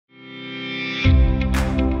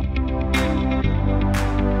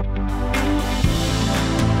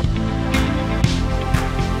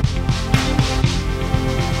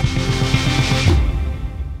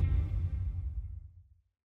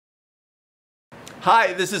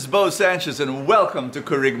Hi, this is Sanchez and welcome to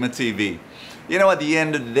Kerygma TV. You know, at the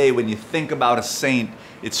end of the day, when you think about a saint,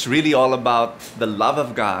 it's really all about the love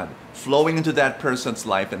of God flowing into that person's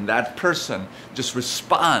life, and that person just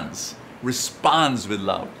responds with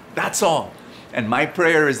love. That's all. And my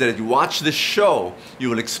prayer is that as you watch this show,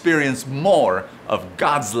 you will experience more of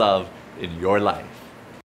God's love in your life.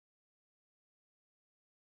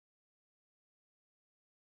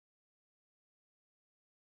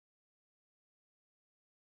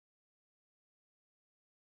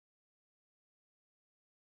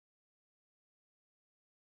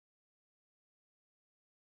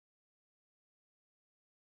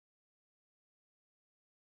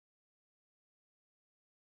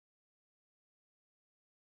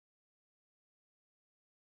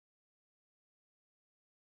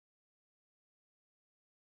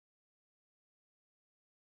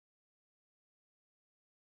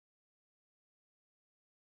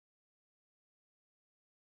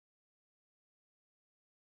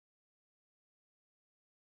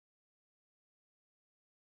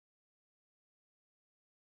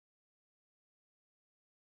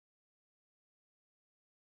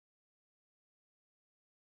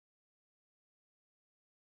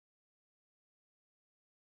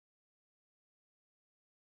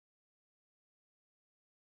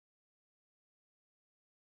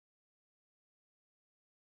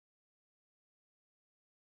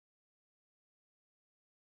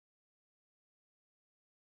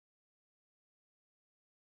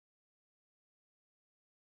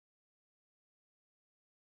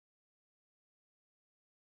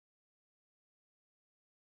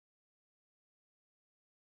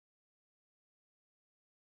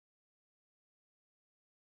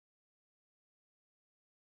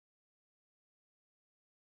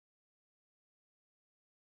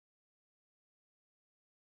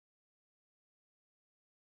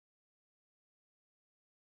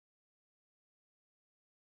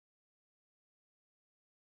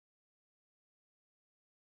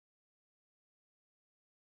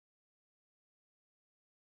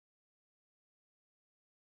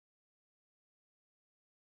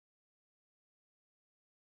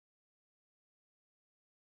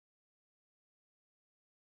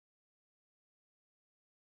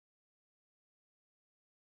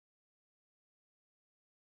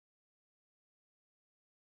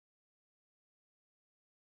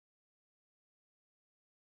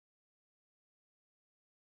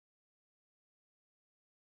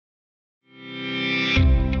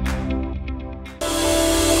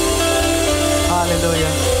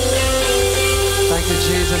 Hallelujah. Thank you,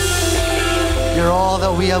 Jesus. You're all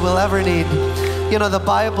that we will ever need. You know, the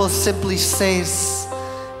Bible simply says,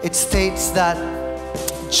 it states that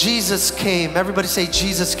Jesus came. Everybody say,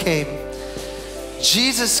 Jesus came.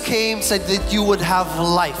 Jesus came, said that you would have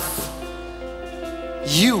life.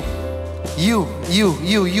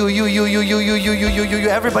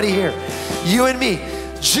 Everybody here. You and me.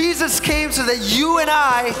 Jesus came so that you and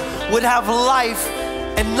I would have life,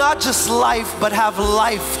 and not just life, but have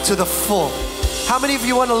life to the full. How many of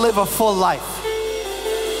you want to live a full life?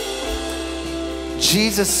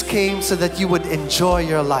 Jesus came so that you would enjoy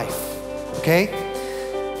your life, okay?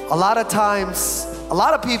 A lot of times, a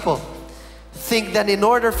lot of people think that in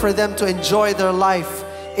order for them to enjoy their life,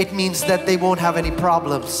 it means that they won't have any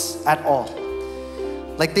problems at all.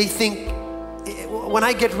 Like they think, when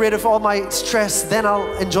I get rid of all my stress, then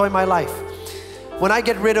I'll enjoy my life. When I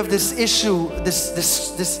get rid of this issue,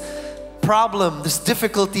 this problem, this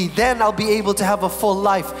difficulty, then I'll be able to have a full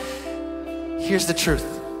life. Here's the truth.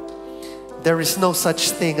 There is no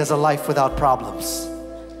such thing as a life without problems.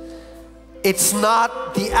 It's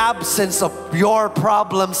not the absence of your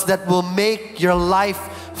problems that will make your life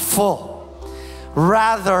full.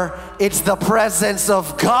 Rather, it's the presence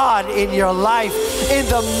of God in your life, in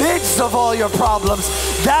the midst of all your problems,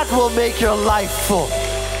 that will make your life full.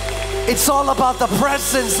 It's all about the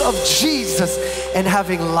presence of Jesus and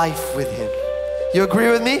having life with Him. You agree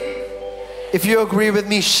with me? If you agree with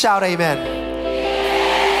me, shout amen.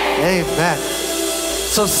 Amen.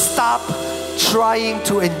 So stop trying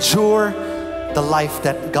to endure the life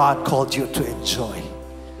that God called you to enjoy.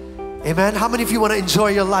 Amen. How many of you want to enjoy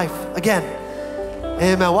your life? Again.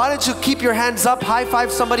 Amen. Why don't you keep your hands up, high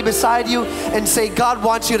five somebody beside you and say, God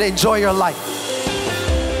wants you to enjoy your life.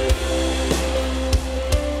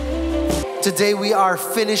 Today we are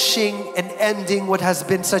finishing and ending what has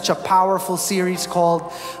been such a powerful series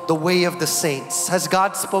called The Way of the Saints. Has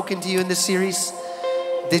God spoken to you in this series?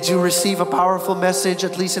 Did you receive a powerful message,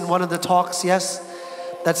 at least in one of the talks? Yes?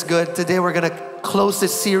 That's good. Today we're going to close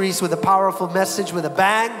this series with a powerful message with a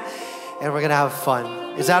bang, and we're going to have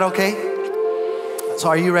fun. Is that okay? So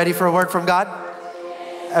are you ready for a word from God?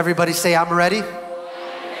 Everybody say, I'm ready.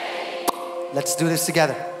 Let's do this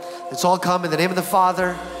together. Let's all come in the name of the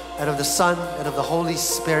Father, and of the Son, and of the Holy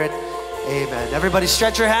Spirit. Amen. Everybody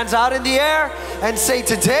stretch your hands out in the air and say,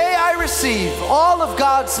 today I receive all of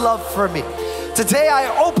God's love for me. Today I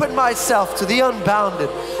open myself to the unbounded,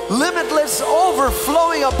 limitless,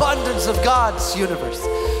 overflowing abundance of God's universe.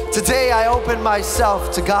 Today I open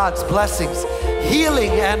myself to God's blessings,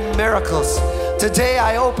 healing and miracles. Today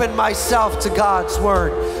I open myself to God's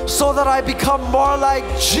word so that I become more like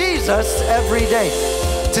Jesus every day.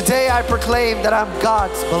 Today I proclaim that I'm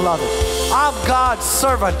God's beloved. I'm God's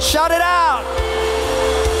servant. Shout it out.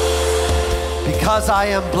 Because I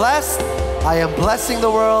am blessed, I am blessing the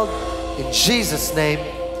world. In Jesus' name,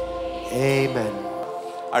 amen.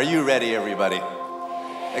 Are you ready, everybody?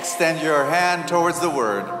 Extend your hand towards the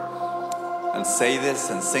word and say this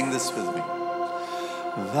and sing this with me.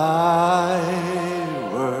 Thy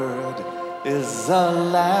word is a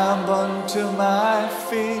lamp unto my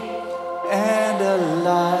feet and a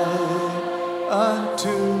light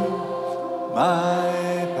unto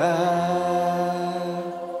my path.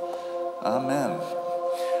 Amen.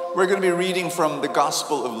 We're going to be reading from the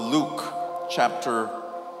Gospel of Luke, chapter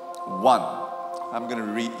 1. I'm going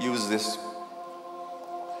to use this.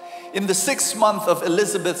 In the 6th month of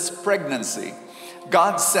Elizabeth's pregnancy,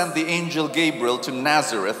 God sent the angel Gabriel to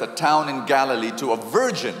Nazareth, a town in Galilee, to a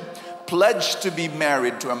virgin pledged to be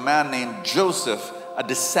married to a man named Joseph, a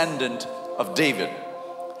descendant of David.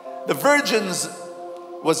 The virgin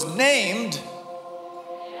was named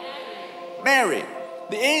Mary.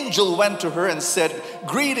 The angel went to her and said,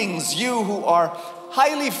 greetings, you who are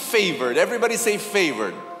highly favored. Everybody say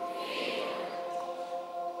favored.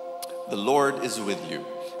 The Lord is with you.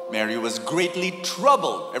 Mary was greatly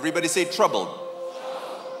troubled. Everybody say troubled.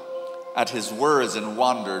 At his words and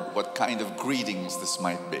wondered what kind of greetings this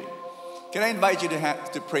might be. Can I invite you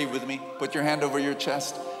to pray with me? Put your hand over your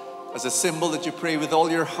chest as a symbol that you pray with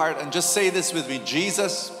all your heart and just say this with me.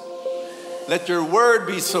 Jesus, let your word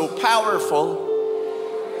be so powerful.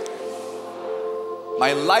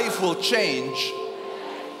 My life will change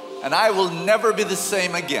and I will never be the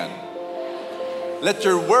same again. Let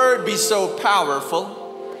your word be so powerful.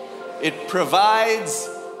 It provides,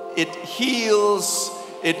 it heals,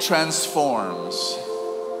 it transforms.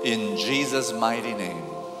 In Jesus' mighty name.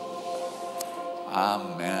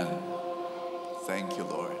 Amen. Thank you,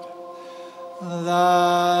 Lord.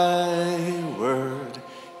 Thy word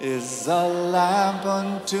is a lamp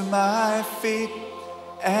unto my feet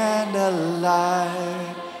and a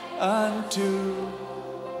light unto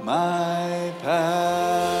my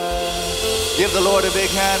path. Give the Lord a big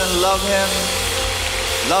hand and love Him.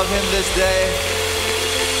 Love Him this day.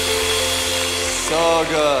 So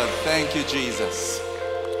good. Thank you, Jesus.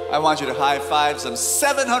 I want you to high five some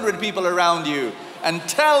 700 people around you and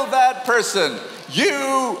tell that person,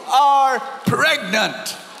 you are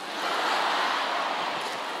pregnant.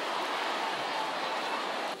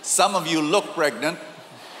 Some of you look pregnant.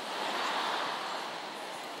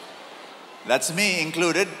 That's me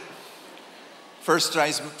included. First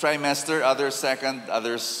trimester, others second,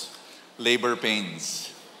 others labor pains.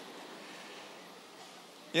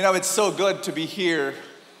 You know, it's so good to be here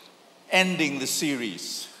ending the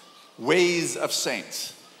series, Ways of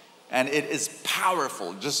Saints. And it is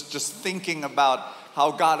powerful just thinking about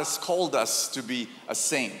how God has called us to be a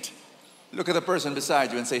saint. Look at the person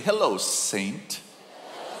beside you and say, hello, saint.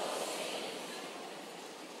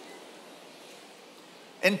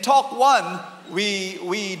 In talk 1,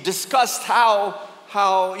 we discussed how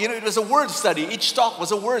it was a word study. Each talk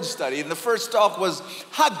was a word study. And the first talk was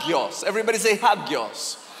hagios. Everybody say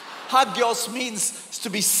hagios. Hagios means to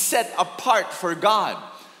be set apart for God.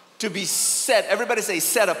 To be set. Everybody say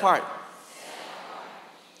set apart.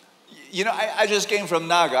 You know, I just came from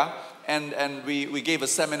Naga. And we gave a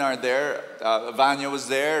seminar there. Vanya was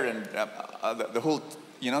there. And the whole,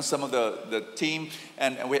 some of the team.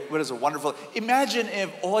 And it was a wonderful. Imagine if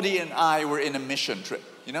Audie and I were in a mission trip,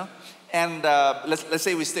 And let's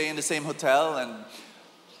say we stay in the same hotel. And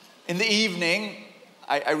in the evening,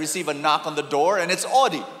 I receive a knock on the door. And it's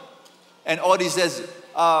Audie. And Audie says,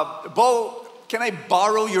 Bo, can I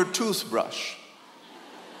borrow your toothbrush?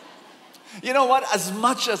 You know what? As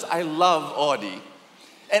much as I love Audie,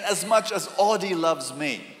 and as much as Audie loves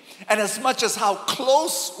me, and as much as how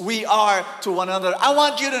close we are to one another, I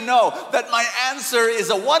want you to know that my answer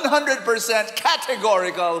is a 100%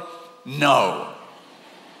 categorical no.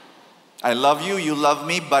 I love you, you love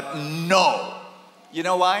me, but no. You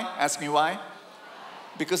know why? Ask me why.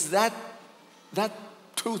 Because that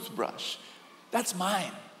toothbrush, that's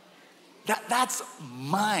mine. That's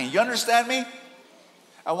mine. You understand me?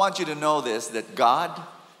 I want you to know this, that God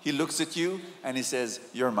He looks at you and he says,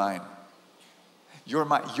 you're mine. You're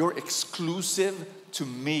mine. You're exclusive to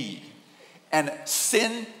me. And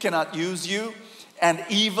sin cannot use you, and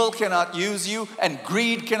evil cannot use you, and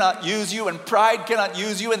greed cannot use you, and pride cannot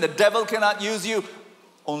use you, and the devil cannot use you.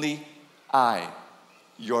 Only I,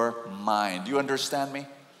 you're mine. Do you understand me?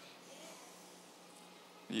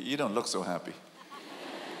 You don't look so happy.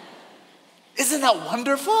 Isn't that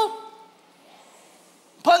wonderful?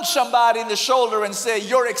 Punch somebody in the shoulder and say,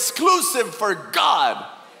 you're exclusive for God.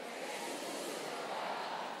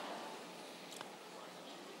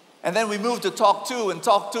 And then we move to talk two, and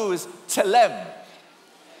talk two is telem.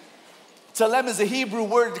 Telem is a Hebrew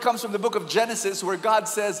word that comes from the book of Genesis, where God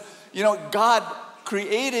says, you know, God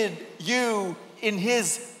created you in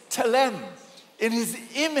His telem, in His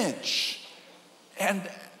image. And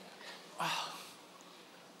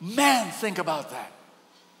man, think about that.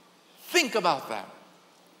 Think about that.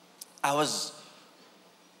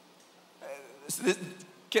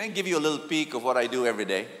 Can I give you a little peek of what I do every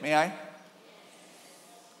day? May I?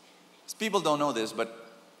 People don't know this,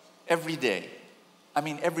 but every day, I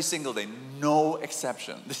mean every single day, no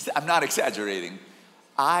exception. I'm not exaggerating.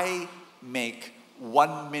 I make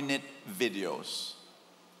 1-minute videos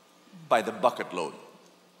by the bucket load.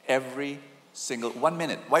 Every single 1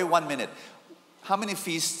 minute. Why 1 minute? How many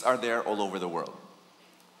feasts are there all over the world?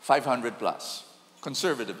 500 plus,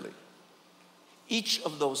 conservatively. Each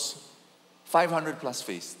of those 500 plus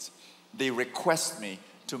feasts, they request me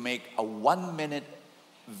to make a 1-minute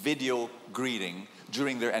video greeting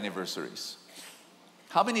during their anniversaries.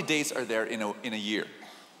 How many days are there in a year?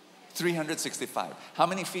 365. How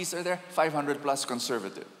many feasts are there? 500 plus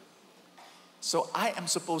conservative. So I am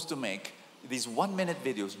supposed to make these 1-minute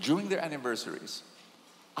videos during their anniversaries.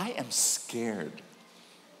 I am scared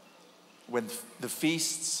when the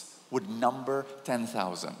feasts would number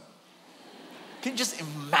 10,000. Can you just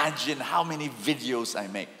imagine how many videos I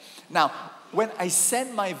make? Now, when I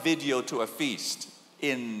send my video to a feast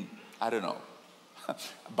in, I don't know,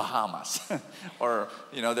 Bahamas, or,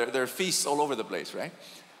 you know, there are feasts all over the place, right?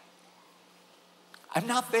 I'm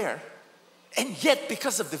not there. And yet,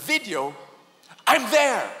 because of the video, I'm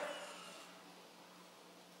there.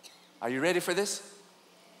 Are you ready for this?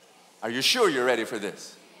 Are you sure you're ready for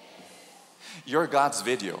this? You're God's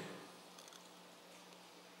video.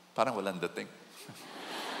 Parang walang dating.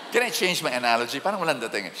 Can I change my analogy? Parang walang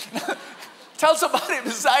dating. Tell somebody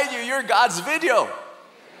beside you, you're God's video.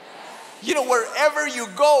 You know, wherever you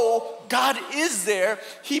go, God is there.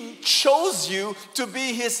 He chose you to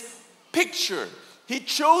be His picture. He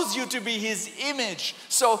chose you to be His image.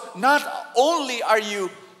 So not only are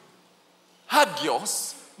you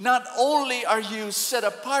hagios, not only are you set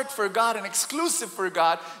apart for God and exclusive for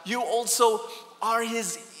God, you also are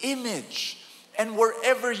His image. And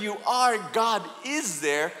wherever you are, God is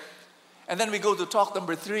there. And then we go to talk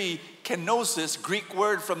number 3, kenosis, Greek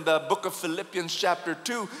word from the book of Philippians chapter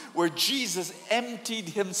 2, where Jesus emptied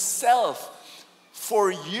Himself for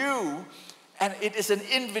you. And it is an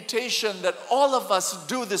invitation that all of us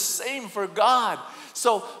do the same for God.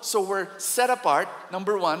 So we're set apart,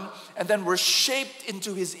 number 1, and then we're shaped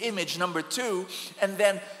into His image, number 2, and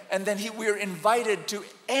then we're invited to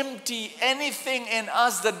empty anything in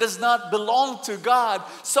us that does not belong to God,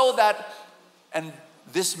 so that, and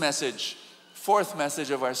this message, 4th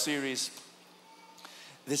message of our series,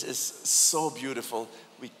 this is so beautiful.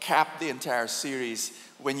 We cap the entire series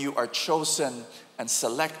when you are chosen and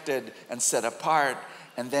selected and set apart,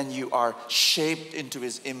 and then you are shaped into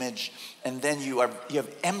His image, and then you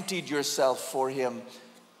have emptied yourself for Him.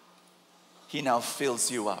 He now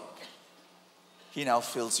fills you up. He now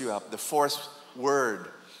fills you up. The 4th word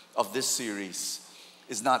of this series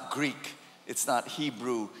is not Greek, it's not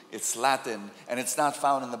Hebrew, it's Latin, and it's not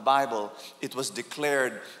found in the Bible. It was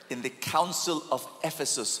declared in the Council of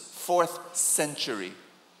Ephesus, 4th century,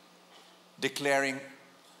 declaring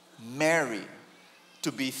Mary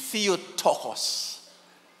to be Theotokos.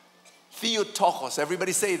 Theotokos,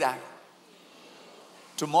 everybody say that.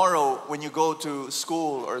 Tomorrow when you go to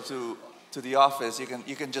school or to the office,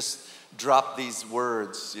 you can just drop these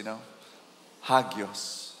words, you know.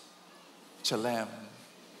 Hagios, Chalem,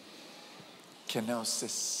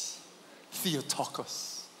 Kenosis,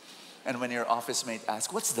 Theotokos. And when your office mate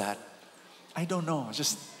asks, what's that? I don't know, I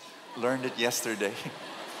just learned it yesterday.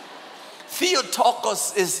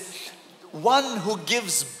 Theotokos is one who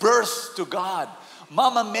gives birth to God.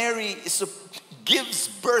 Mama Mary gives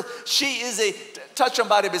birth. She is touch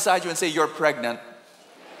somebody beside you and say, you're pregnant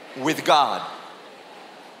with God.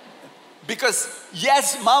 Because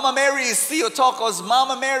yes, Mama Mary is Theotokos.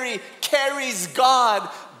 Mama Mary carries God,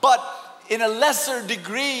 but in a lesser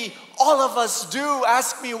degree, all of us do.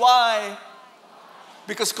 Ask me why.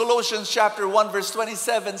 Because Colossians chapter 1 verse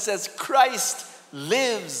 27 says, Christ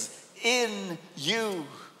lives in you.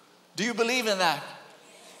 Do you believe in that?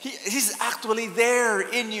 He's actually there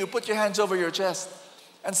in you. Put your hands over your chest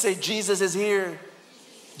and say, Jesus is here.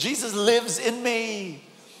 Jesus lives in me.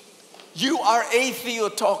 You are a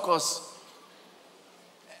Theotokos.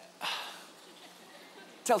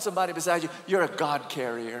 Tell somebody beside you, you're a God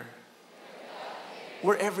carrier.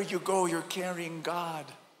 Wherever you go, you're carrying God.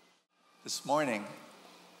 This morning,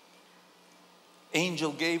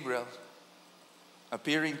 Angel Gabriel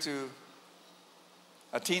appearing to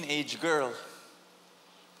a teenage girl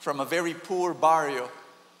from a very poor barrio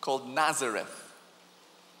called Nazareth.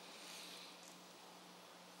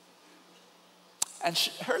 And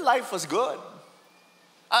her life was good.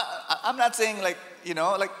 I'm not saying like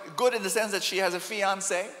good in the sense that she has a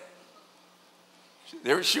fiancé.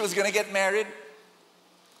 She was going to get married.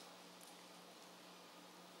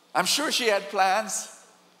 I'm sure she had plans.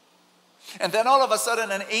 And then all of a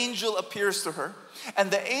sudden an angel appears to her.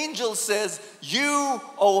 And the angel says, you,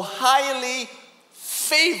 O highly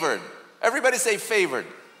favored. Everybody say favored.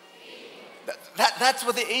 That's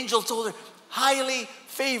what the angel told her. Highly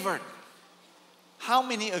favored. How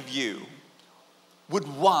many of you would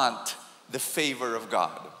want the favor of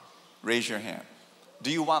God? Raise your hand.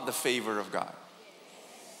 Do you want the favor of God?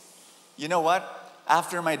 You know what?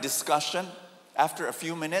 After my discussion, after a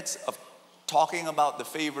few minutes of talking about the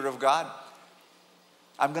favor of God,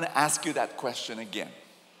 I'm going to ask you that question again.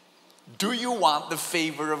 Do you want the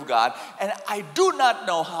favor of God? And I do not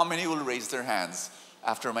know how many will raise their hands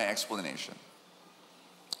after my explanation.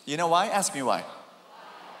 You know why? Ask me why.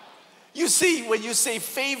 You see, when you say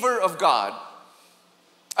favor of God,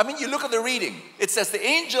 I mean, you look at the reading. It says the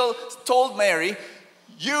angel told Mary,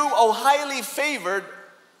 you, O highly favored.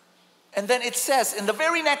 And then it says in the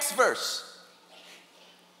very next verse,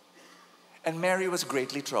 and Mary was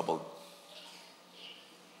greatly troubled.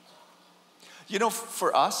 You know,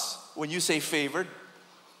 for us, when you say favored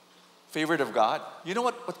of God, you know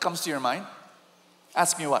what comes to your mind?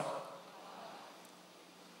 Ask me what?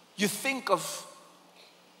 You think of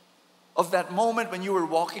that moment when you were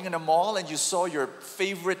walking in a mall and you saw your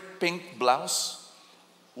favorite pink blouse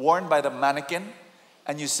worn by the mannequin,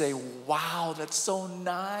 and you say, wow, that's so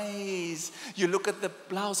nice. You look at the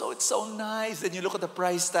blouse, oh, it's so nice. Then you look at the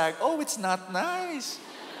price tag, oh, it's not nice.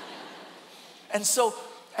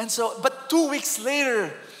 But 2 weeks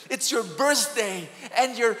later, it's your birthday,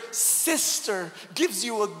 and your sister gives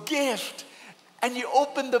you a gift, and you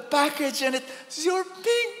open the package, and it's your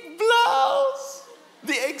pink blouse.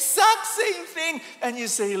 The exact same thing. And you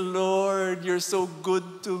say, Lord, you're so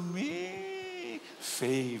good to me.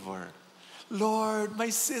 Favor. Lord, my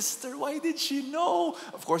sister, why did she know?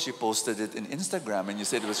 Of course, you posted it in Instagram and you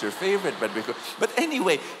said it was your favorite. But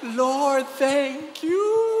anyway, Lord, thank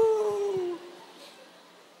you.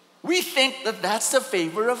 We think that that's the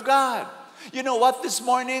favor of God. You know what? This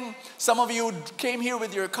morning, some of you came here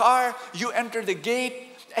with your car. You entered the gate.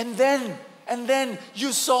 And then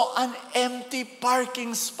you saw an empty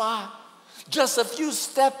parking spot. Just a few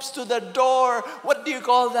steps to the door. What do you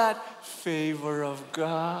call that? Favor of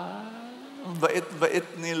God.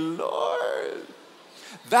 Bait ni Lord.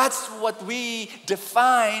 That's what we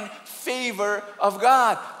define favor of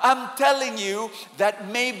God. I'm telling you that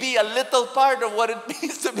may be a little part of what it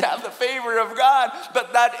means to have the favor of God,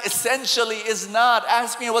 but that essentially is not.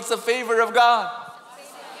 Ask me, what's the favor of God?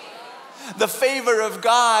 The favor of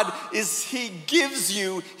God is He gives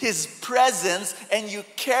you His presence and you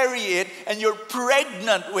carry it and you're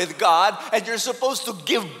pregnant with God and you're supposed to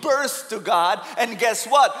give birth to God, and guess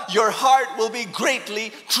what? Your heart will be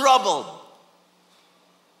greatly troubled.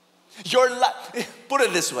 Put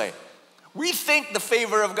it this way. We think the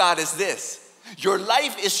favor of God is this. Your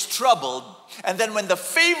life is troubled, and then when the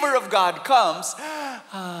favor of God comes,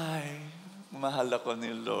 ay, mahal ako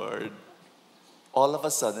ni Lord. All of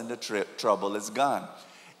a sudden, the trouble is gone.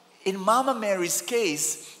 In Mama Mary's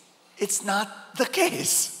case, it's not the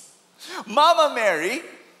case. Mama Mary,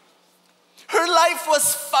 her life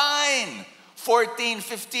was fine. 14,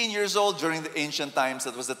 15 years old during the ancient times.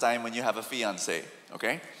 That was the time when you have a fiancé.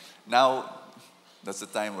 Okay? Now, that's the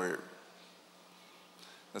time where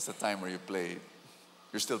you play.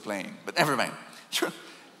 You're still playing, but never mind.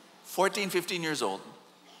 14, 15 years old.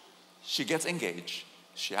 She gets engaged.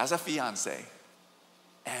 She has a fiancé.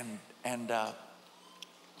 And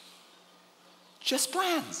just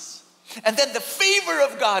plans. And then the favor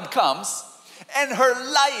of God comes, and her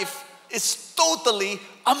life is totally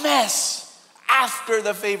a mess after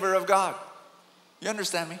the favor of God. You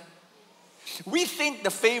understand me? We think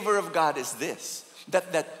the favor of God is this,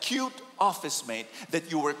 that cute office mate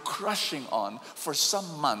that you were crushing on for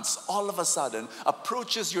some months all of a sudden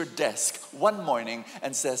approaches your desk one morning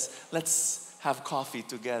and says, let's have coffee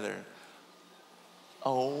together.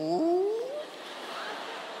 Oh.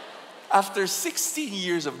 After 16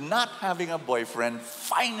 years of not having a boyfriend,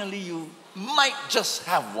 finally you might just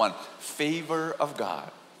have one. Favor of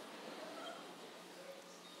God.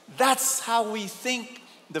 That's how we think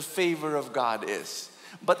the favor of God is.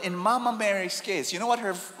 But in Mama Mary's case, you know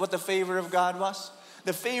what the favor of God was?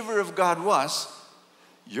 The favor of God was,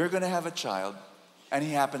 you're going to have a child, and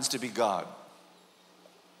he happens to be God.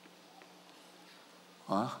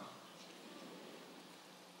 Huh?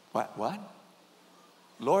 What?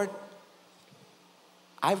 Lord,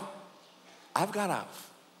 I've got a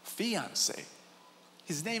fiance.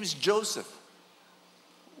 His name is Joseph.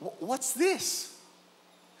 What's this?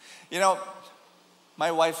 You know,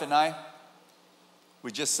 my wife and I,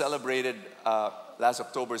 we just celebrated last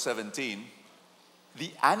October 17,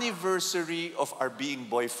 the anniversary of our being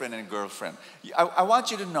boyfriend and girlfriend. I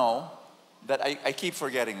want you to know that I keep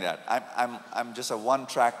forgetting that. I'm just a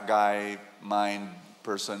one-track guy, mind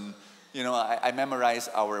person. You know, I memorize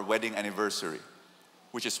our wedding anniversary,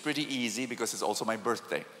 which is pretty easy because it's also my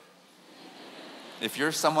birthday. If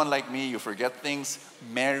you're someone like me, you forget things,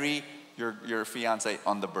 marry your fiance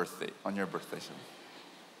on your birthday.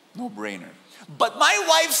 No brainer. But my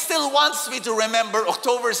wife still wants me to remember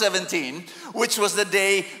October 17, which was the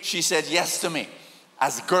day she said yes to me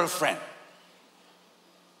as girlfriend.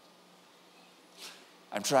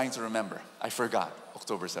 I'm trying to remember. I forgot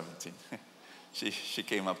October 17. She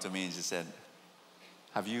came up to me and she said,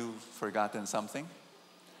 have you forgotten something?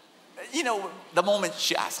 You know, the moment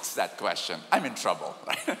she asks that question, I'm in trouble.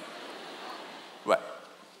 What?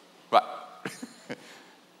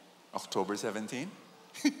 October 17?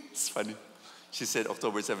 It's funny. She said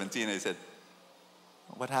October 17. I said,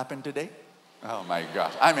 what happened today? Oh my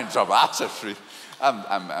gosh, I'm in trouble.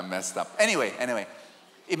 I'm messed up. Anyway.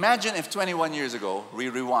 Imagine if 21 years ago, we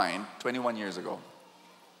rewind 21 years ago,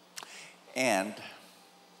 and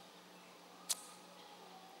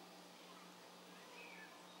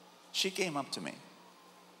she came up to me.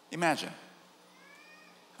 Imagine.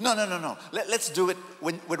 No. Let's do it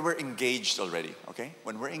when we're engaged already, okay?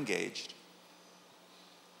 When we're engaged.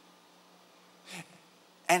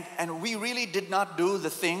 And we really did not do the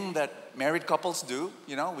thing that married couples do.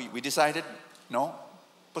 You know, we decided, no,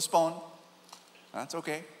 postpone. That's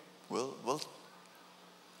okay. We're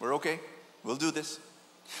okay. We'll do this.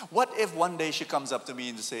 What if one day she comes up to me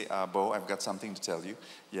and say, Bo, I've got something to tell you.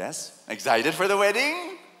 Yes. Excited for the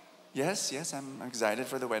wedding? Yes, I'm excited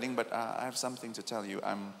for the wedding, but I have something to tell you.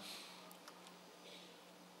 I'm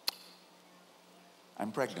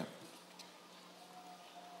pregnant.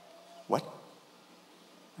 What?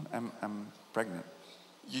 I'm pregnant.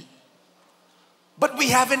 But we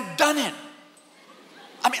haven't done it.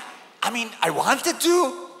 I mean, I wanted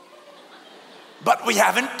to, but we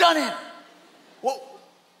haven't done it. Well,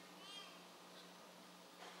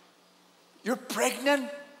 you're pregnant?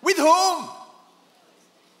 With whom?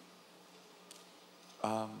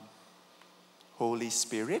 Holy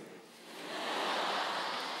Spirit?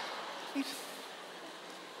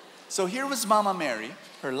 So here was Mama Mary.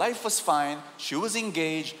 Her life was fine. She was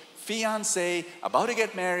engaged, fiancé, about to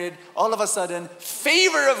get married. All of a sudden,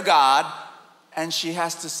 favor of God. And she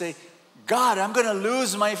has to say, God, I'm going to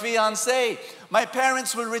lose my fiancé. My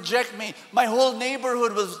parents will reject me. My whole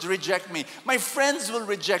neighborhood will reject me. My friends will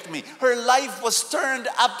reject me. Her life was turned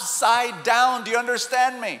upside down. Do you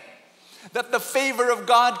understand me? That the favor of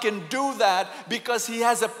God can do that because He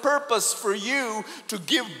has a purpose for you to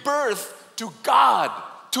give birth to God,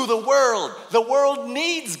 to the world. The world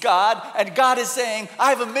needs God, and God is saying,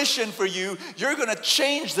 I have a mission for you. You're going to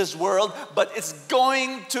change this world, but it's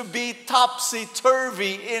going to be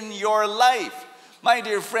topsy-turvy in your life. My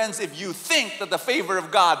dear friends, if you think that the favor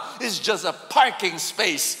of God is just a parking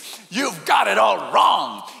space, you've got it all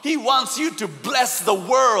wrong. He wants you to bless the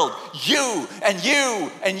world. You and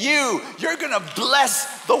you and you. You're going to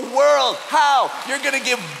bless the world. How? You're going to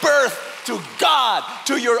give birth to God,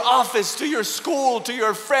 to your office, to your school, to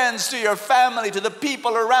your friends, to your family, to the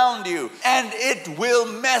people around you. And it will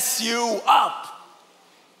mess you up.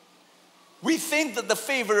 We think that the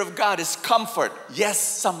favor of God is comfort. Yes,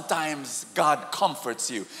 sometimes God comforts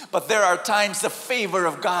you. But there are times the favor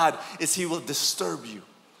of God is He will disturb you.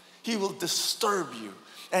 He will disturb you.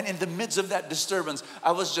 And in the midst of that disturbance,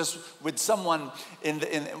 I was just with someone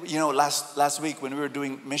last week when we were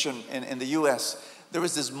doing mission in the U.S., there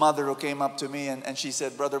was this mother who came up to me and she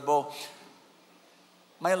said, Brother Bo,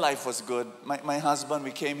 my life was good. My husband,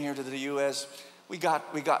 we came here to the U.S. We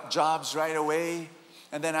got jobs right away.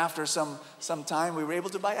 And then after some time, we were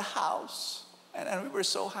able to buy a house. And we were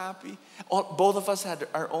so happy. Both of us had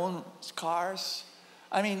our own cars.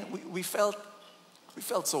 I mean, we felt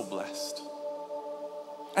so blessed.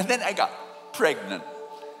 And then I got pregnant.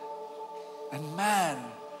 And man,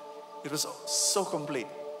 it was so complete.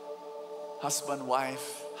 Husband,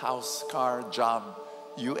 wife, house, car, job,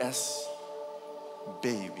 U.S.,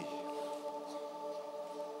 baby.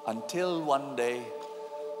 Until one day,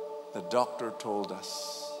 the doctor told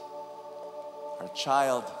us, our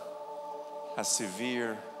child has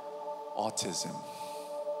severe autism.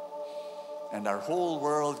 And our whole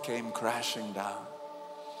world came crashing down.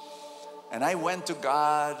 And I went to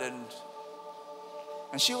God, and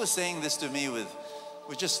she was saying this to me with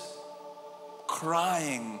just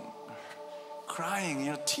crying,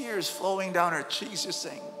 tears flowing down her cheeks, just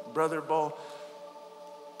saying, Brother Bo,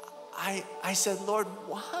 I said, Lord,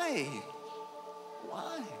 why?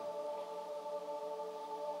 Why?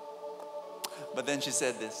 But then she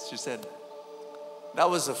said this. She said, that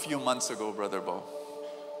was a few months ago, Brother Bo.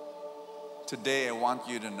 Today I want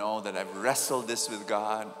you to know that I've wrestled this with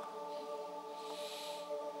God.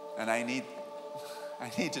 And I need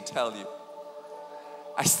to tell you,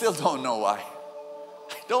 I still don't know why.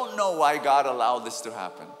 I don't know why God allowed this to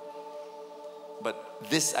happen. But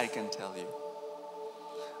this I can tell you.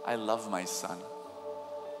 I love my son.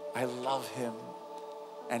 I love him.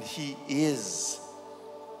 And he is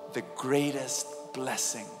the greatest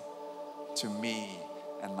blessing to me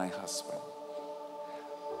and my husband.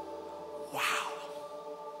 Wow.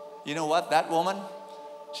 You know what? That woman,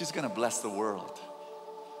 she's going to bless the world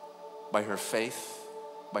by her faith,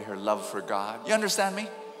 by her love for God. You understand me?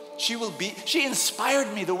 She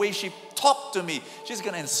inspired me the way she talked to me. She's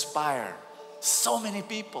going to inspire so many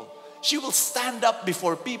people. She will stand up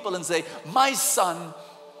before people and say, my son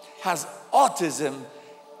has autism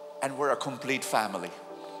and we're a complete family.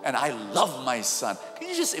 And I love my son. Can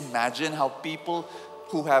you just imagine how people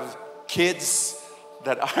who have kids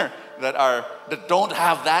that don't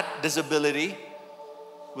have that disability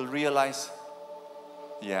will realize,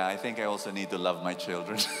 yeah, I think I also need to love my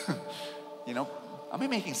children. You know, am I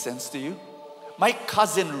making sense to you? My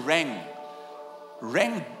cousin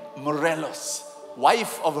Reng Morelos,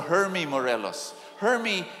 wife of Hermie Morelos.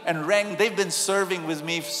 Hermie and Reng, they've been serving with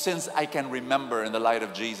me since I can remember in the light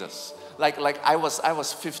of Jesus. Like I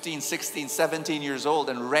was 15, 16, 17 years old,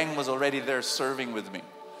 and Reng was already there serving with me.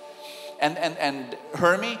 And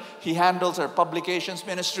Hermie, he handles our publications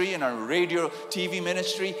ministry and our radio, TV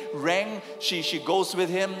ministry. Reng, she goes with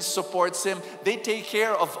him, supports him. They take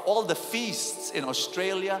care of all the feasts in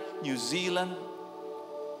Australia, New Zealand.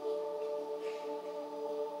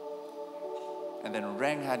 And then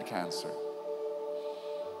Reng had cancer.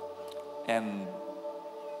 And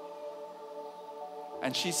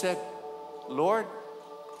she said, Lord,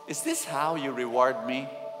 is this how you reward me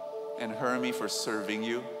and Hermie for serving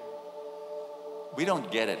you? We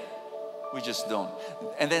don't get it. We just don't.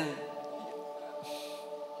 And then,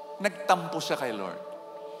 nagtampo siya kay Lord.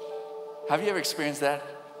 Have you ever experienced that?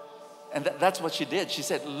 And that's what she did. She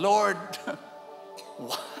said, Lord,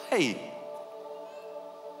 why?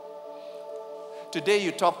 Today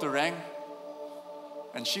you talk to Reng,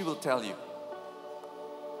 and she will tell you.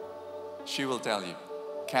 She will tell you,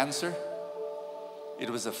 cancer, it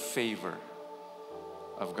was a favor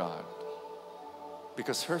of God.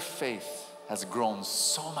 Because her faith has grown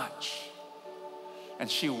so much. And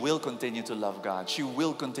she will continue to love God. She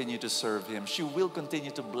will continue to serve Him. She will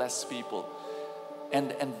continue to bless people.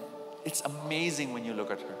 And it's amazing when you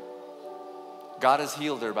look at her. God has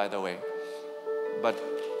healed her, by the way. But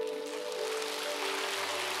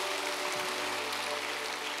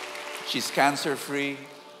she's cancer-free.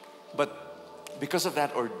 But because of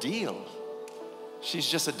that ordeal, she's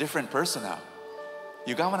just a different person now.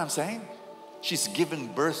 You got what I'm saying? She's given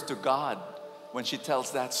birth to God when she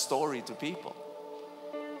tells that story to people.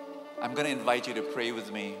 I'm going to invite you to pray with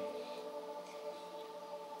me,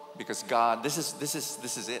 because God, this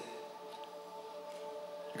is it.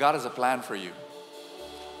 God has a plan for you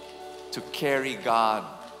to carry God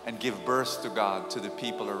and give birth to God to the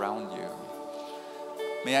people around you.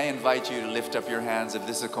 May I invite you to lift up your hands if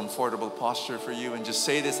this is a comfortable posture for you, and just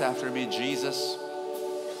say this after me. Jesus,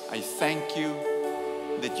 I thank you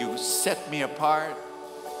that you set me apart.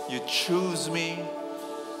 You choose me.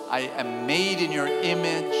 I am made in your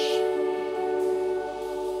image.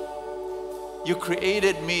 You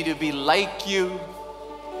created me to be like you.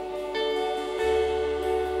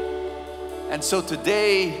 And so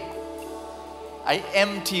today, I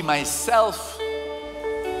empty myself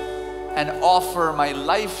and offer my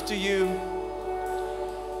life to you.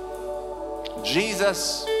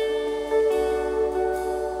 Jesus,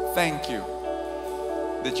 thank you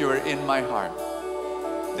that you are in my heart,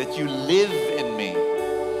 that you live in me,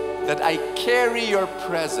 that I carry your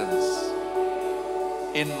presence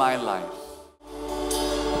in my life.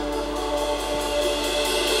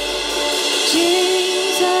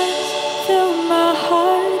 Jesus, fill my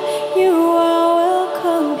heart, you are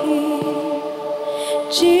welcome here.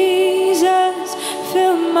 Jesus,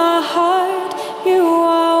 fill my heart, you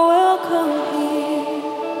are welcome here.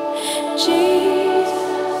 Jesus,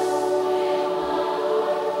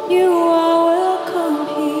 you are welcome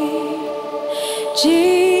here.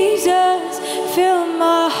 Jesus, fill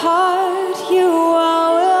my heart, you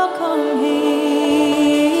are welcome here.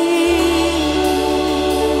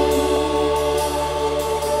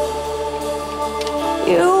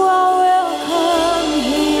 You are welcome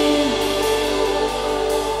here.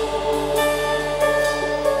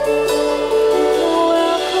 You're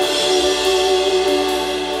welcome here.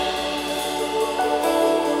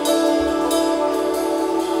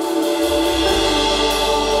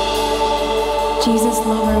 Jesus,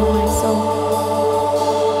 lover of my soul.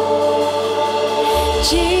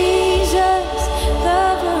 Jesus,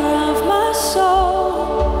 lover of my soul.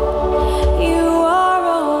 You are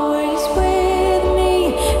always with me.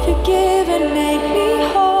 Forgive and make me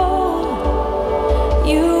whole.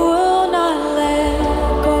 You will not let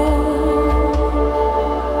go.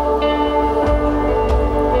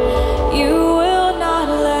 You will not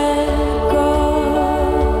let go.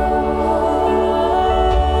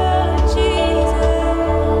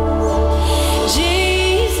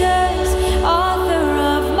 Jesus, author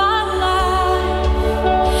of my life.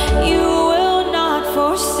 You will not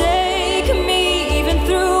forsake me, even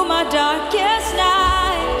through my darkest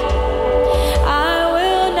night. I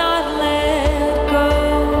will not let go.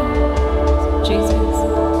 Jesus.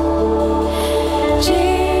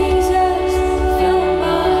 Jesus, fill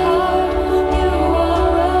my heart, you are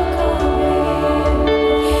welcome here.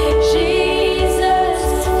 Jesus,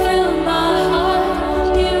 fill my heart,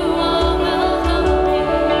 you are welcome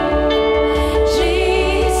here.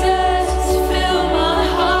 Jesus, fill my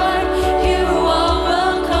heart, you are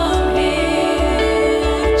welcome here.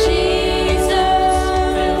 Jesus,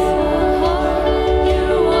 fill my heart, you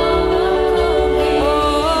are welcome here.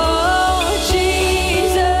 Oh,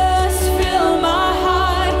 Jesus, fill my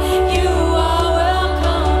heart, you are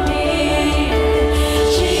welcome here.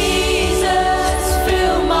 Jesus,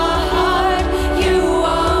 fill my heart, you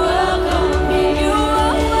are welcome here. You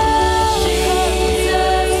are welcome.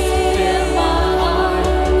 Jesus, fill my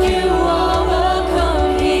heart, you are welcome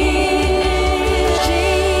here.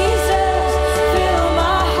 Jesus, fill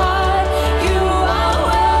my heart, you are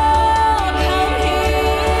welcome here.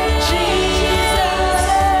 Jesus, fill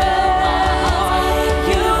my heart,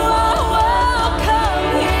 you are welcome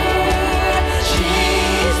here.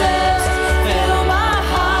 Jesus, fill my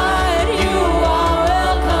heart, you are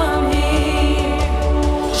welcome here.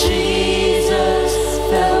 Jesus,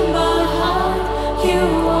 fill my heart, you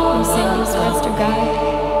are welcome. Sing these words to God.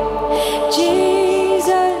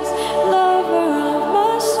 Jesus, lover of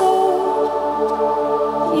my soul,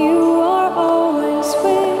 you are always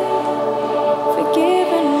with. Forgive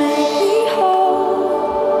and make me whole.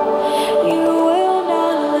 You will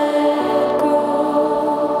not let go.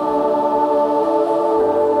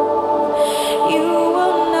 You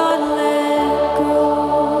will not let go.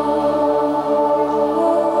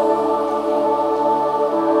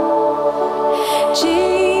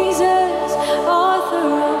 Jesus, author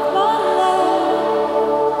of my life.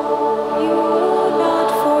 You will not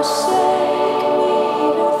forsake me,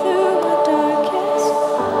 even through my darkest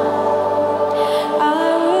night. I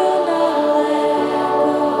will not let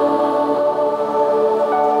go.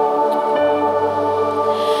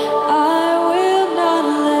 I will not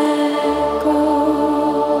let go.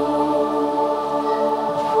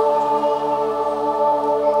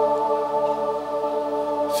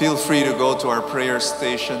 Feel free to go to our prayer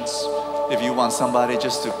stations if you want somebody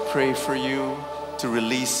just to pray for you, to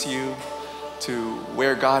release you to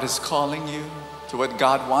where God is calling you, to what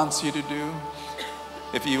God wants you to do.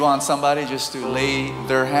 If you want somebody just to lay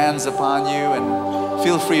their hands upon you, and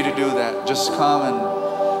feel free to do that. Just come,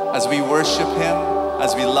 and as we worship Him,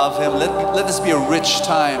 as we love Him, let this be a rich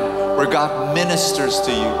time where God ministers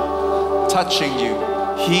to you, touching you,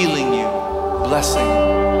 healing you, blessing you.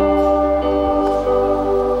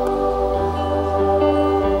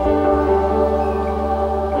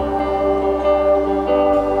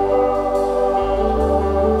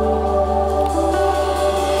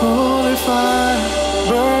 Holy fire,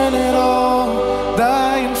 burn it all,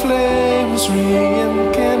 dying flames,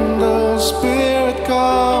 ringing candles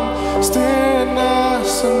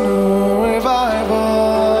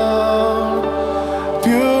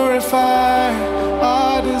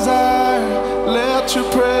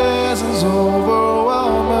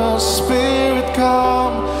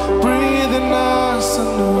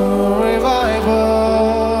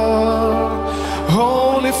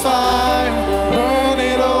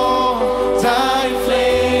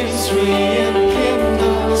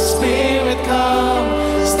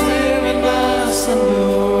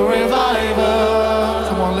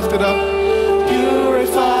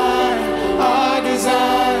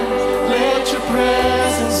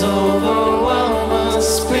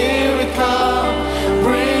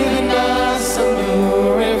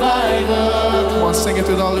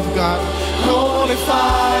with all you've got. Holy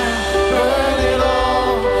fire, burn it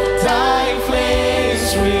all. Dying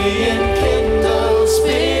flames, rekindle.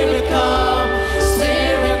 Spirit come,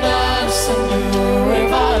 stirring us a new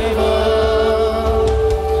revival.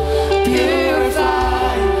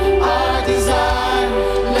 Purify our desire.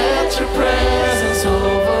 Let your presence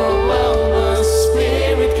overwhelm us.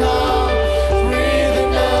 Spirit come,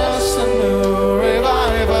 breathing us a new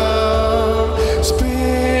revival.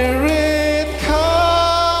 Spirit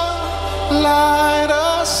come, light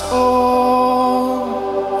us all.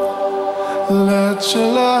 Let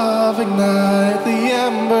your love ignite the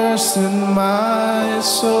embers in my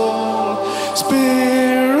soul.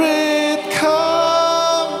 Spirit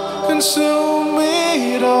come, consume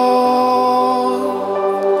it all.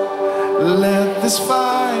 Let this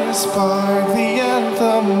fire spark the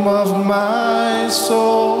anthem of my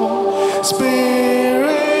soul.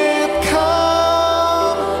 Spirit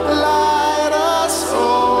come, light us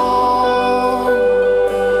all.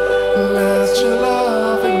 Let your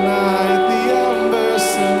love ignite the embers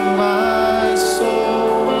in my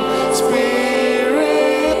soul.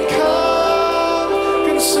 Spirit come,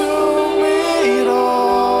 consume it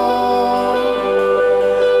all.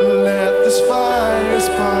 Let this fire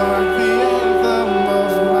spark the anthem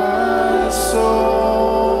of my soul.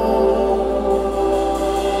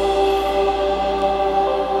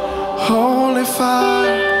 Holy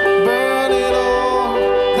fire, burn it all.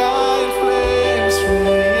 Dying flames,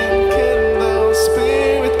 rekindle.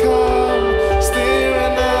 Spirit come,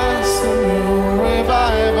 stirring us a new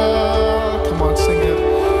revival. Come on, sing it.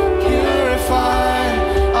 Purify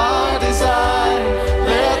our desire.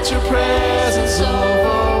 Let your presence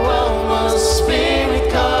overwhelm us.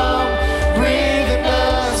 Spirit come, breathing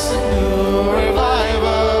us a new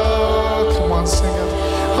revival. Come on, sing it.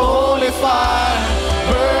 Holy fire,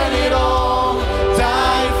 burn it all.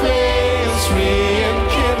 Dying flames,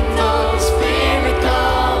 rekindle. Spirit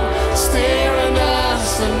come, stirring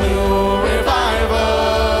us a new revival.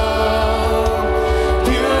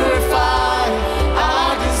 Purify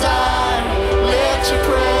our desire. Let your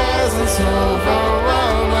presence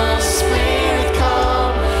overwhelm us. Spirit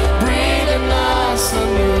come, breathing us a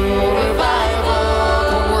new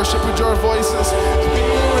revival. Come on, worship with your voices.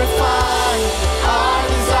 Purify our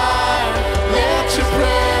desire. Let your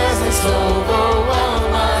presence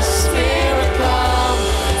overwhelm us. Spirit come,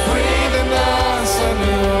 breathing us a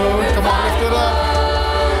new. Come on, lift it up.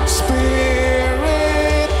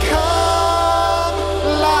 Spirit come,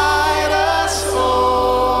 light us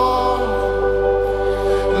all.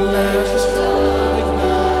 Let us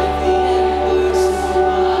ignite the embers in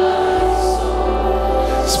my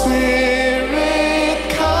soul. Spirit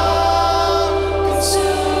come,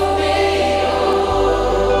 consume it all.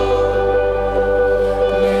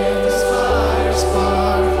 Let this fire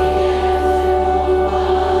spark the anthem of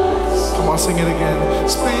my soul. Come on, sing it again.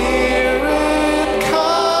 Spirit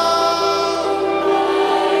come,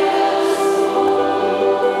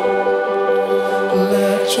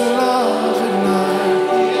 let your love ignite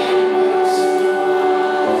the embers.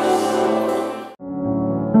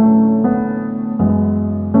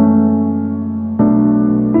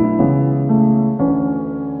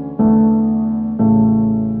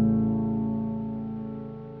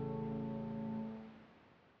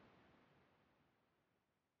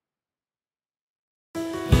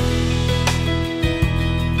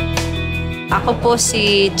 Ako po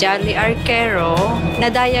si Jolly Arquero.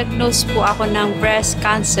 Na-diagnose po ako ng breast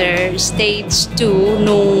cancer stage 2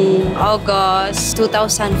 noong August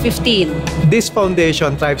 2015. This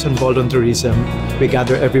foundation thrives on volunteerism. We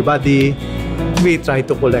gather everybody, we try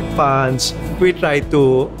to collect funds, we try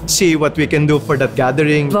to see what we can do for that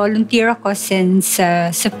gathering. Volunteer ako since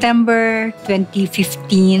September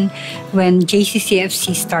 2015 when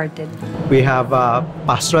JCCFC started. We have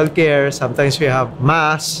pastoral care, sometimes we have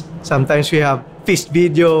mass, sometimes we have feast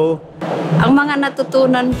video. Ang mga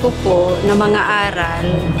natutunan ko po na mga aral,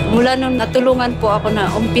 mula nung natulungan po ako na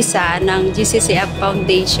umpisa ng GCCF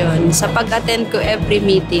Foundation sa pag-attend ko every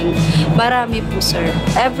meeting, marami po sir.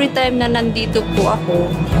 Every time na nandito po ako,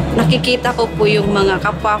 nakikita ko po yung mga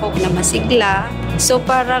kapwa ko na masigla. So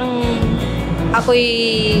parang ako'y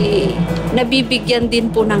nabibigyan din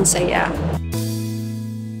po ng saya.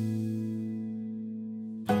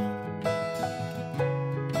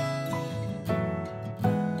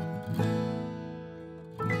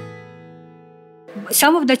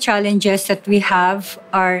 Some of the challenges that we have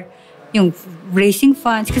are yung raising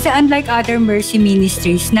funds. Kasi unlike other mercy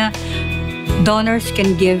ministries na donors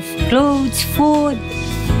can give clothes, food,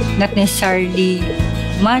 not necessarily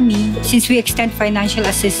money. Since we extend financial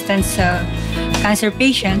assistance cancer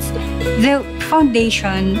patients, the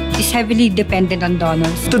foundation is heavily dependent on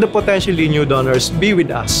donors. To the potentially new donors, be with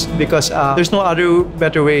us because there's no other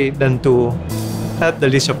better way than to help the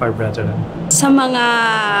least of our brethren. Sa mga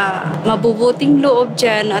mabubuting loob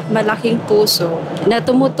dyan at malaking puso na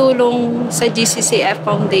tumutulong sa GCCF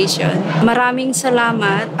Foundation, maraming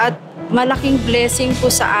salamat at malaking blessing po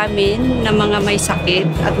sa amin na mga may sakit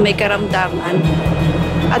at may karamdaman.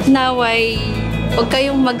 At naway, huwag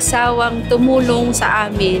kayong magsawang tumulong sa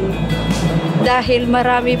amin dahil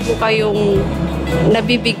marami po kayong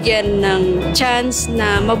nabibigyan ng chance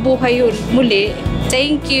na mabuhay muli.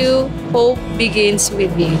 Thank you. Hope begins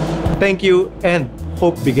with you. Thank you, and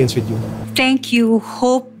hope begins with you. Thank you.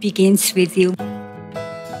 Hope begins with you.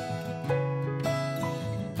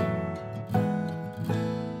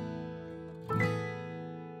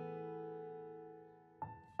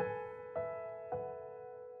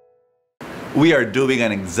 We are doing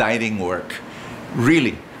an exciting work.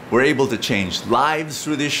 Really, we're able to change lives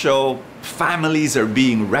through this show. Families are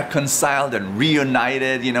being reconciled and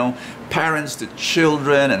reunited, you know, parents to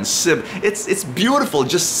children and siblings. It's beautiful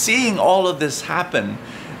just seeing all of this happen.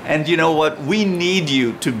 And you know what? We need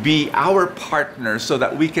you to be our partner so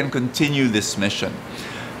that we can continue this mission.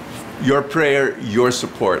 Your prayer, your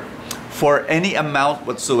support. For any amount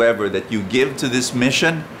whatsoever that you give to this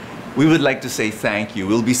mission, we would like to say thank you.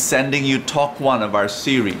 We'll be sending you Talk 1 of our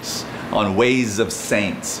series on Ways of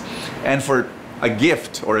Saints. And for a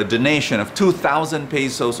gift or a donation of 2,000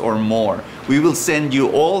 pesos or more, we will send you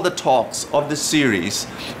all the talks of the series,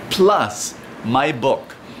 plus my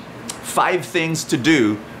book, 5 Things to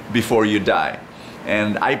Do Before You Die.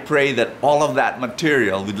 And I pray that all of that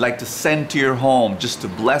material we'd like to send to your home just to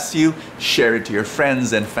bless you, share it to your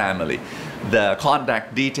friends and family. The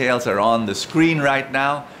contact details are on the screen right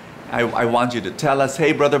now. I want you to tell us,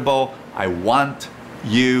 hey, Brother Bo, I want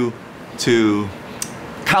you to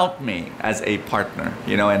count me as a partner,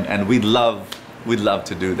 you know, and we'd love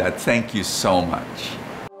to do that. Thank you so much.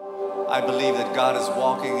 I believe that God is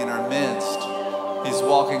walking in our midst. He's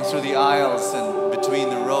walking through the aisles and between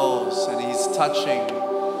the rows, and He's touching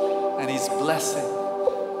and He's blessing.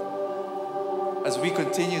 As we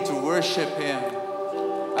continue to worship Him,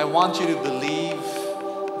 I want you to believe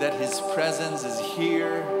that His presence is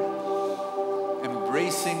here,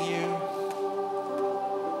 embracing you.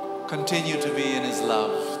 Continue to be in His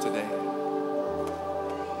love today.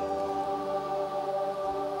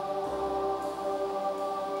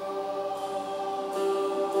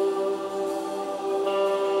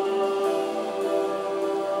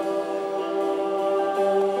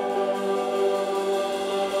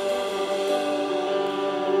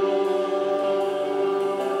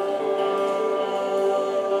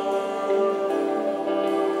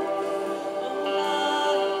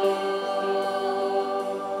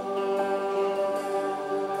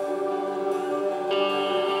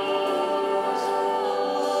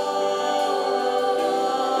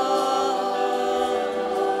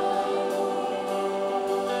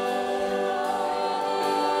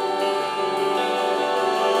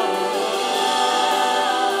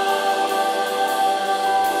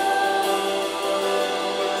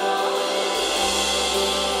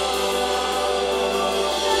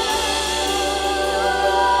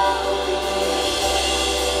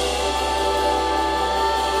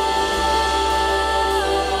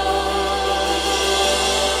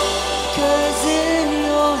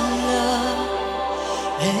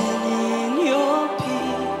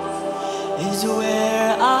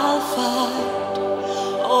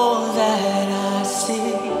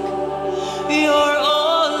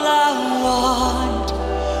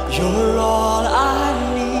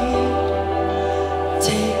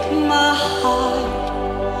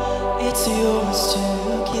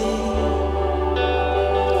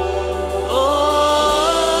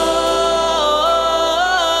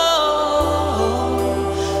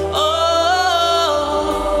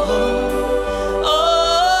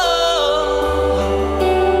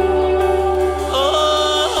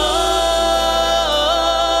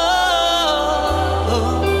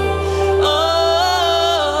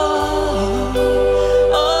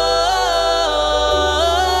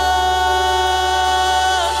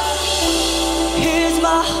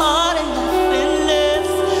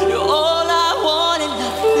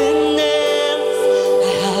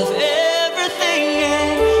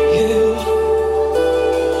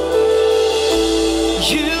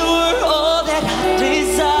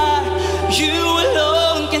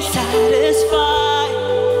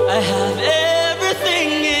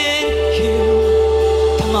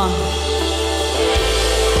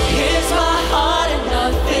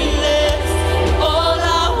 All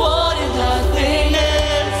I want and nothing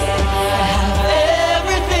else. I have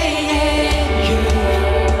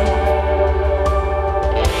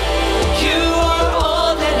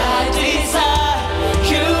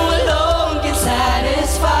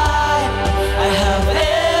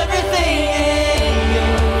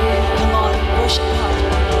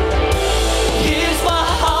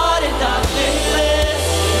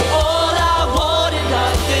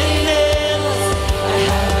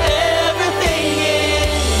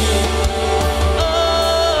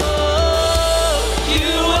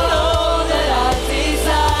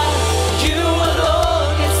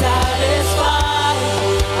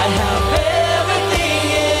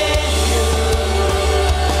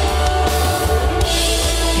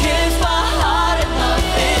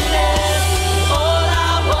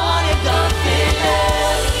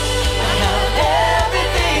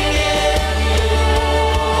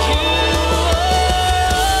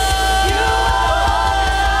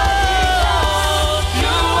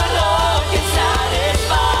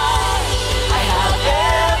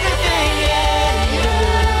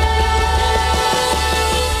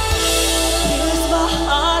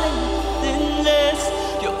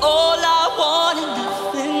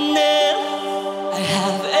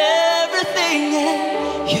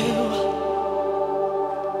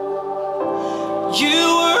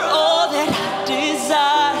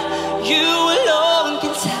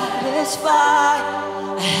satisfied.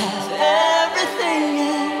 I have everything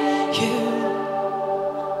in you.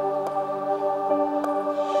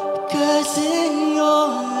 'Cause in your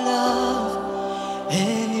love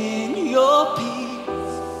and in your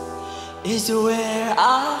peace is where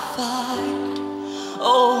I find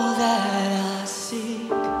all that I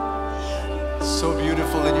seek. So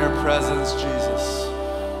beautiful in your presence, Jesus.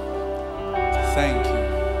 Thank you.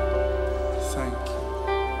 Thank you.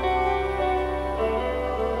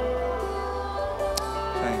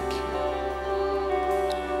 Thank you.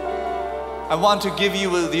 I want to give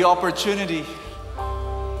you the opportunity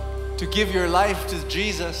to give your life to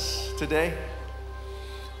Jesus today.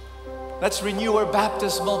 Let's renew our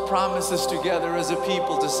baptismal promises together as a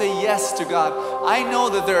people to say yes to God. I know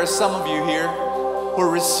that there are some of you here who are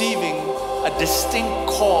receiving a distinct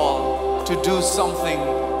call to do something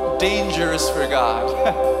dangerous for God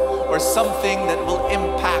or something that will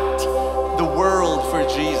impact the world for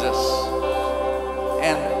Jesus.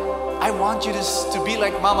 And I want you to be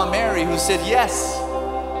like Mama Mary, who said yes.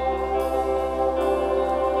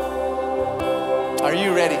 Are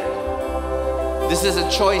you ready? This is a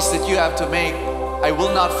choice that you have to make. I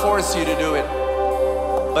will not force you to do it.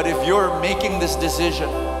 But if you're making this decision,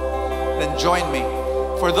 then join me.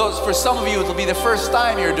 For some of you, it'll be the first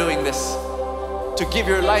time you're doing this, to give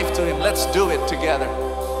your life to Him. Let's do it together.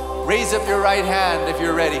 Raise up your right hand if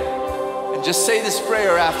you're ready. And just say this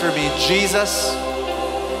prayer after me. Jesus,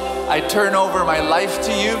 I turn over my life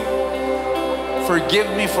to you. Forgive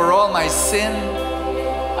me for all my sin.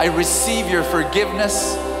 I receive your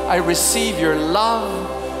forgiveness. I receive your love.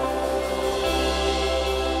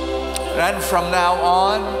 And from now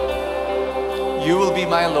on, you will be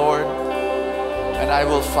my Lord, and I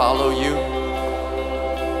will follow you.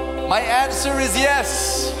 My answer is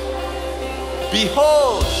yes.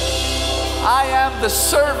 Behold, I am the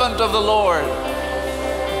servant of the Lord.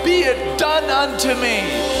 Be it done unto me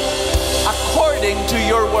according to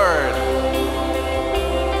your word.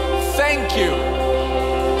 Thank you.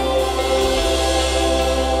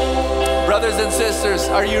 Brothers and sisters,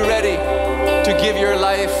 are you ready to give your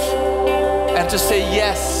life and to say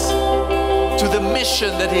yes to the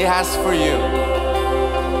mission that He has for you?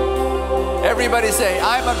 Everybody say,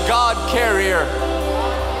 I'm a God carrier.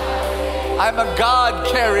 I'm a God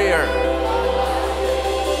carrier.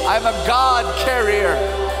 I'm a God carrier.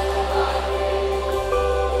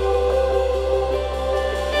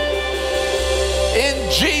 In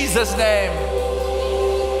Jesus' name.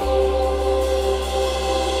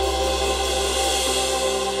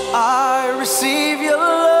 I receive your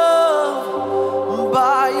love.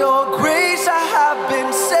 By your grace I have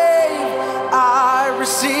been saved. I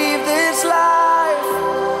receive this life.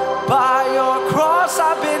 By your cross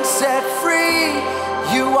I've been set free.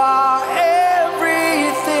 You are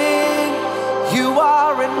everything. You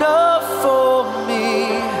are enough for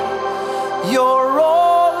me. You're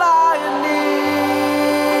all I need.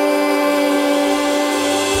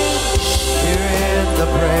 Here in the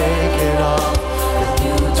breaking of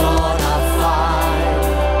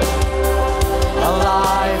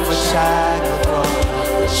shackled from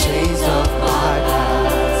the chains of my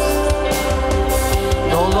past.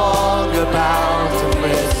 No longer bound to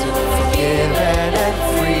prison, forgiven and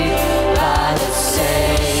free by the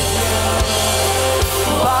Savior.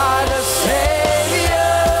 By the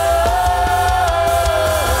Savior.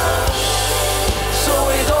 So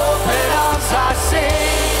with open arms I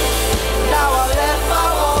sing. Now I let my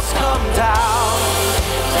walls come down.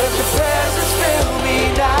 Let your presence fill me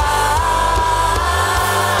now.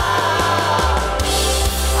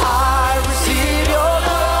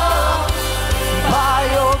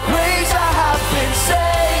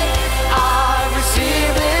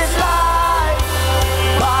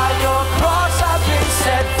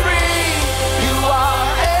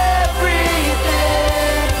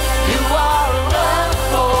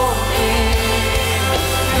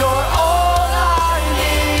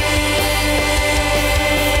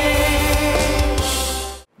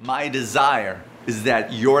 My desire is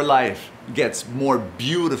that your life gets more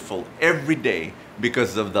beautiful every day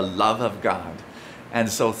because of the love of God.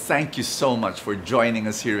 And so thank you so much for joining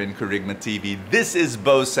us here in Kerygma TV. This is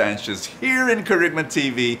Bo Sanchez here in Kerygma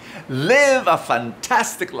TV. Live a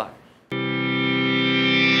fantastic life.